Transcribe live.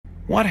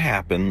What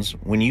happens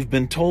when you've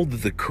been told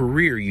that the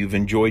career you've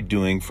enjoyed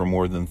doing for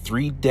more than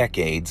 3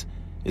 decades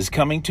is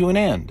coming to an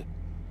end?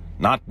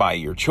 Not by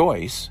your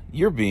choice,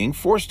 you're being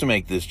forced to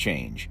make this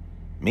change.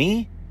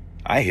 Me?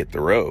 I hit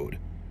the road.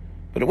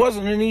 But it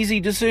wasn't an easy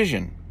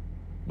decision.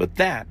 But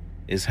that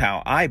is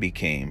how I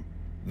became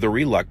the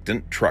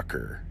reluctant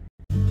trucker.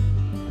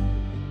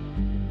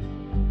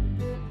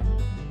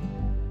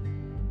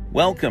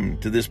 Welcome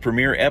to this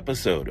premiere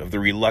episode of The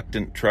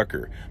Reluctant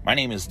Trucker. My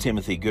name is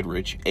Timothy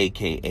Goodrich,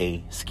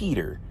 aka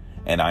Skeeter,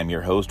 and I'm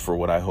your host for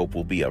what I hope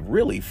will be a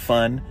really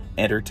fun,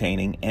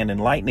 entertaining, and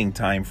enlightening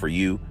time for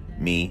you,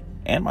 me,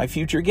 and my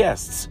future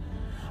guests.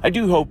 I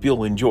do hope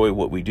you'll enjoy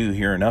what we do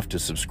here enough to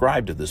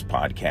subscribe to this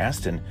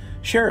podcast and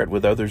share it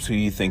with others who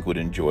you think would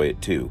enjoy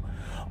it too.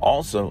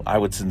 Also, I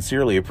would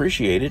sincerely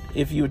appreciate it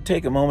if you would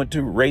take a moment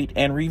to rate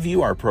and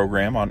review our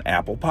program on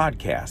Apple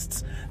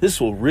Podcasts.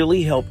 This will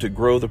really help to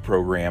grow the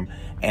program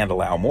and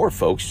allow more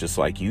folks just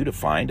like you to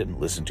find and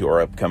listen to our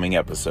upcoming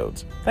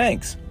episodes.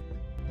 Thanks.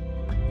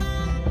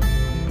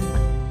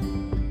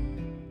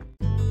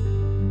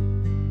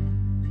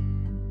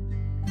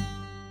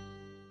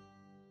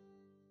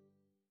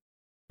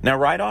 Now,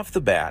 right off the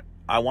bat,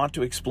 I want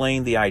to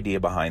explain the idea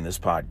behind this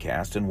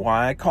podcast and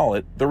why I call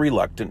it The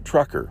Reluctant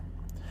Trucker.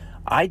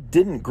 I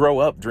didn't grow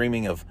up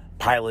dreaming of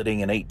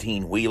piloting an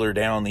 18-wheeler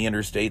down the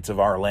interstates of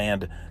our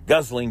land,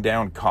 guzzling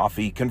down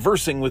coffee,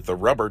 conversing with the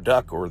rubber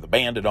duck or the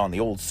bandit on the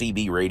old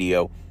CB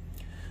radio.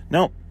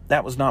 No,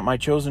 that was not my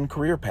chosen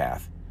career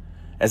path.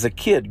 As a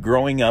kid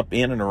growing up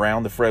in and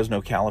around the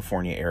Fresno,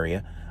 California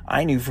area,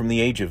 I knew from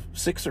the age of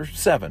 6 or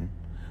 7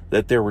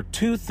 that there were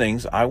 2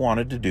 things I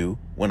wanted to do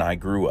when I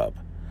grew up: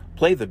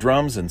 play the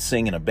drums and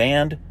sing in a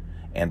band,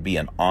 and be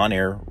an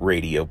on-air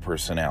radio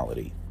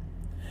personality.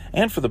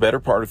 And for the better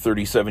part of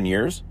 37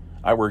 years,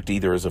 I worked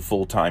either as a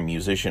full-time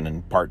musician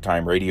and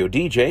part-time radio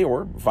DJ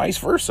or vice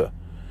versa.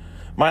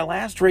 My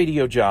last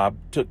radio job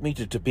took me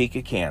to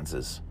Topeka,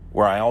 Kansas,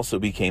 where I also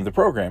became the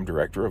program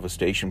director of a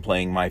station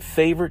playing my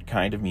favorite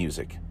kind of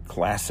music,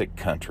 classic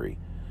country.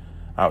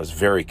 I was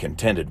very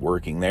contented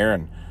working there,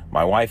 and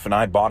my wife and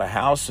I bought a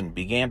house and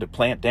began to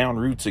plant down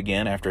roots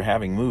again after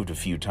having moved a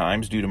few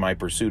times due to my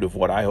pursuit of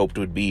what I hoped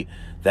would be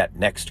that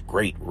next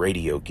great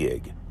radio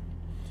gig.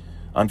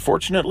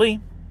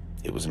 Unfortunately,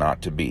 it was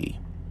not to be.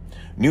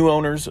 New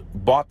owners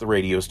bought the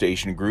radio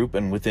station group,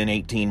 and within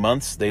 18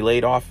 months, they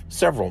laid off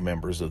several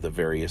members of the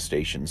various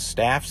stations'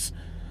 staffs,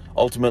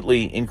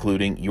 ultimately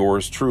including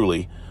yours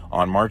truly,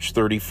 on March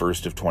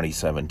 31st of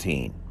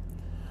 2017.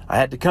 I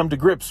had to come to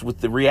grips with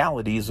the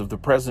realities of the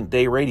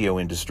present-day radio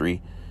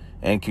industry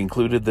and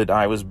concluded that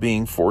I was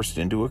being forced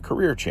into a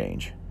career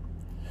change.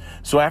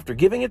 So after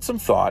giving it some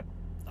thought,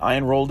 I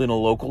enrolled in a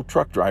local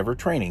truck driver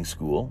training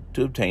school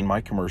to obtain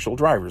my commercial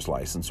driver's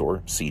license,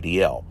 or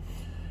CDL,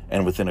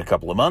 and within a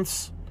couple of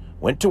months,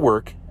 went to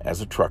work as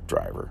a truck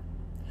driver.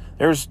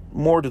 There's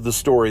more to the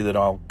story that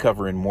I'll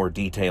cover in more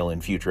detail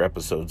in future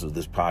episodes of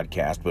this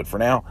podcast, but for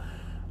now,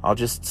 I'll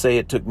just say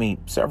it took me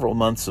several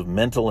months of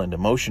mental and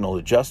emotional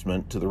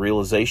adjustment to the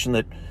realization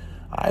that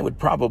I would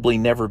probably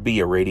never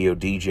be a radio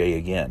DJ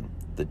again.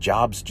 The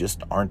jobs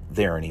just aren't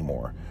there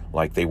anymore,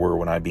 like they were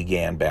when I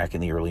began back in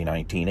the early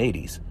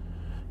 1980s.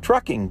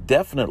 Trucking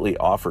definitely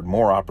offered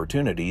more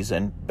opportunities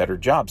and better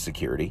job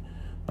security,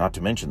 not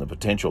to mention the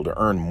potential to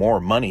earn more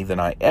money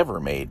than I ever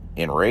made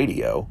in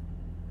radio.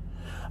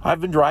 I've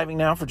been driving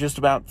now for just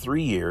about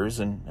 3 years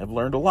and have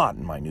learned a lot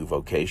in my new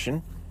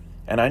vocation,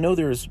 and I know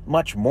there is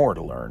much more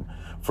to learn.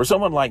 For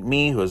someone like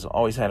me who has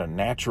always had a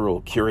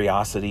natural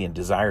curiosity and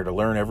desire to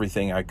learn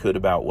everything I could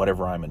about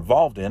whatever I'm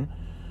involved in,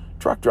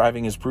 truck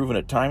driving has proven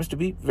at times to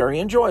be very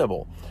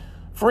enjoyable.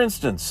 For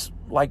instance,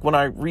 like when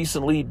I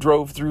recently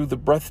drove through the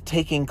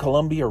breathtaking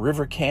Columbia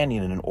River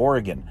Canyon in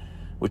Oregon,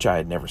 which I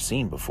had never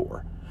seen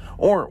before.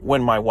 Or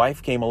when my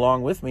wife came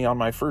along with me on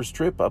my first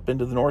trip up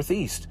into the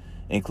Northeast,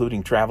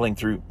 including traveling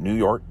through New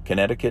York,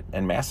 Connecticut,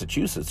 and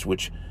Massachusetts,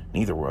 which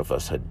neither of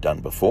us had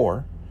done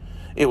before.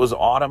 It was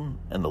autumn,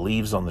 and the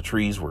leaves on the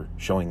trees were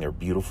showing their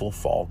beautiful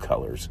fall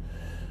colors.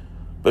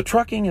 But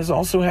trucking has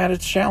also had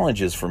its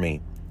challenges for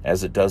me,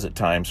 as it does at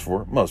times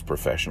for most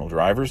professional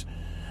drivers.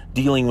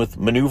 Dealing with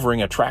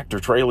maneuvering a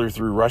tractor-trailer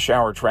through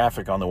rush-hour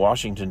traffic on the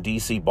Washington,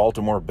 D.C.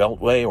 Baltimore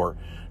Beltway, or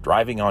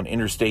driving on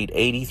Interstate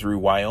 80 through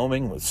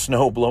Wyoming with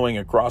snow blowing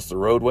across the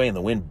roadway and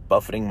the wind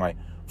buffeting my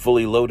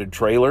fully loaded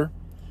trailer.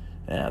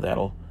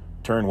 That'll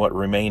turn what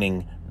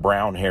remaining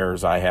brown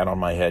hairs I had on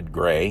my head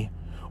gray.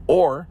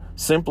 Or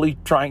simply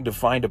trying to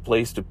find a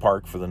place to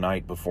park for the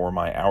night before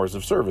my hours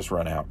of service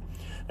run out.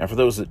 Now, for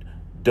those that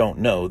don't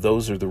know,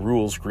 those are the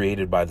rules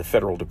created by the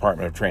Federal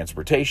Department of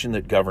Transportation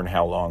that govern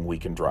how long we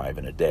can drive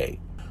in a day.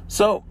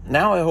 So,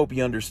 now I hope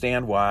you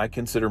understand why I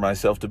consider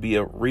myself to be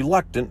a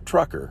reluctant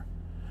trucker.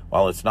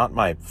 While it's not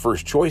my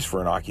first choice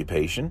for an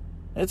occupation,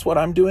 it's what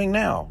I'm doing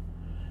now.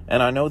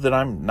 And I know that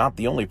I'm not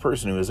the only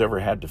person who has ever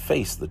had to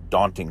face the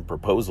daunting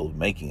proposal of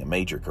making a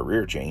major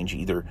career change,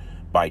 either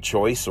by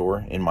choice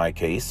or, in my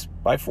case,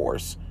 by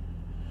force.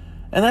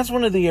 And that's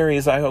one of the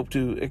areas I hope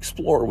to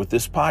explore with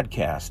this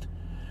podcast.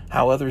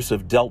 how others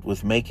have dealt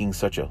with making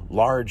such a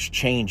large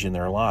change in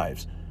their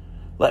lives.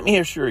 Let me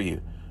assure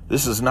you,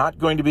 this is not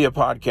going to be a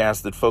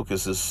podcast that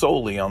focuses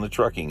solely on the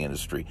trucking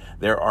industry.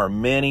 There are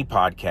many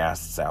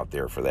podcasts out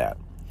there for that.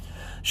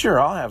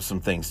 Sure, I'll have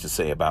some things to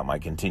say about my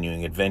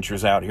continuing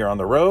adventures out here on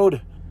the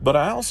road, but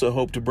I also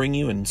hope to bring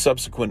you in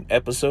subsequent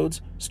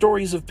episodes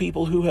stories of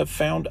people who have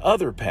found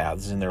other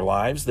paths in their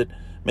lives that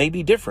may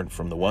be different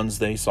from the ones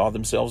they saw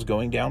themselves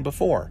going down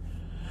before.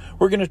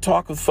 We're going to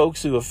talk with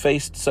folks who have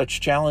faced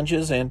such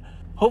challenges and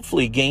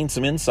hopefully gain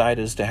some insight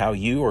as to how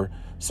you or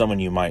someone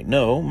you might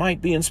know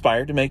might be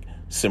inspired to make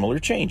similar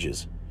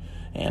changes.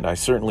 And I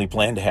certainly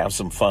plan to have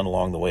some fun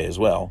along the way as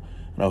well,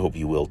 and I hope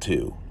you will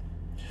too.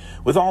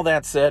 With all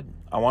that said,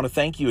 I want to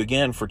thank you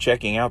again for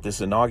checking out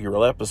this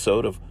inaugural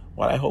episode of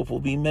what I hope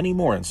will be many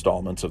more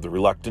installments of The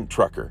Reluctant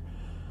Trucker.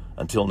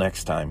 Until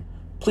next time,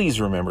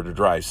 please remember to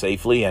drive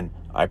safely, and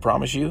I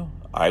promise you,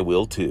 I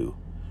will too.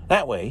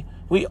 That way,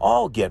 we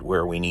all get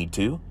where we need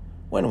to,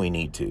 when we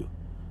need to.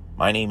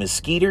 My name is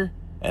Skeeter,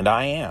 and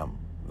I am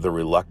The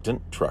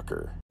Reluctant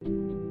Trucker.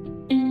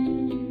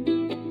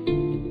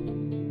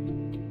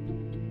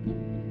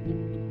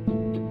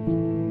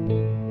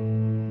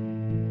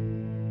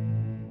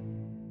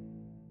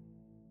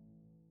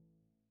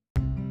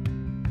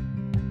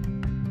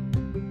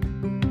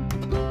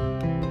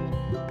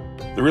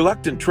 The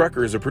Reluctant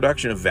Trucker is a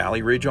production of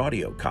Valley Ridge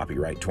Audio,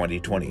 copyright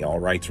 2020, all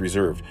rights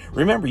reserved.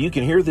 Remember, you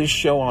can hear this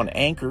show on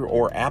Anchor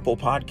or Apple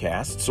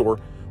Podcasts or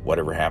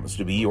whatever happens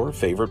to be your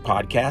favorite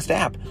podcast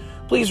app.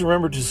 Please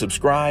remember to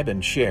subscribe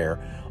and share.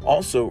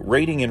 Also,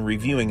 rating and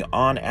reviewing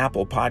on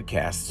Apple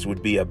Podcasts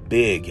would be a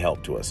big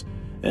help to us.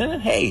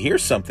 And hey,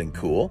 here's something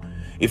cool.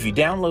 If you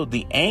download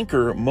the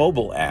Anchor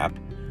mobile app,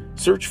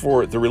 search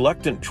for The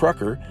Reluctant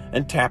Trucker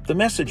and tap the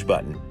message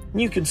button.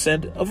 You can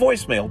send a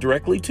voicemail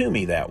directly to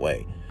me that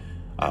way.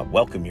 I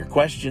welcome your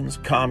questions,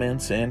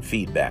 comments, and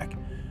feedback.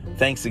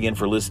 Thanks again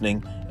for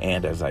listening,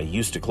 and as I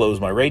used to close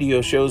my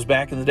radio shows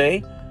back in the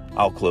day,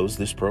 I'll close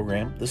this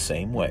program the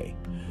same way.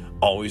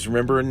 Always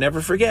remember and never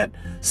forget,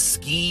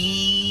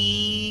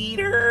 ski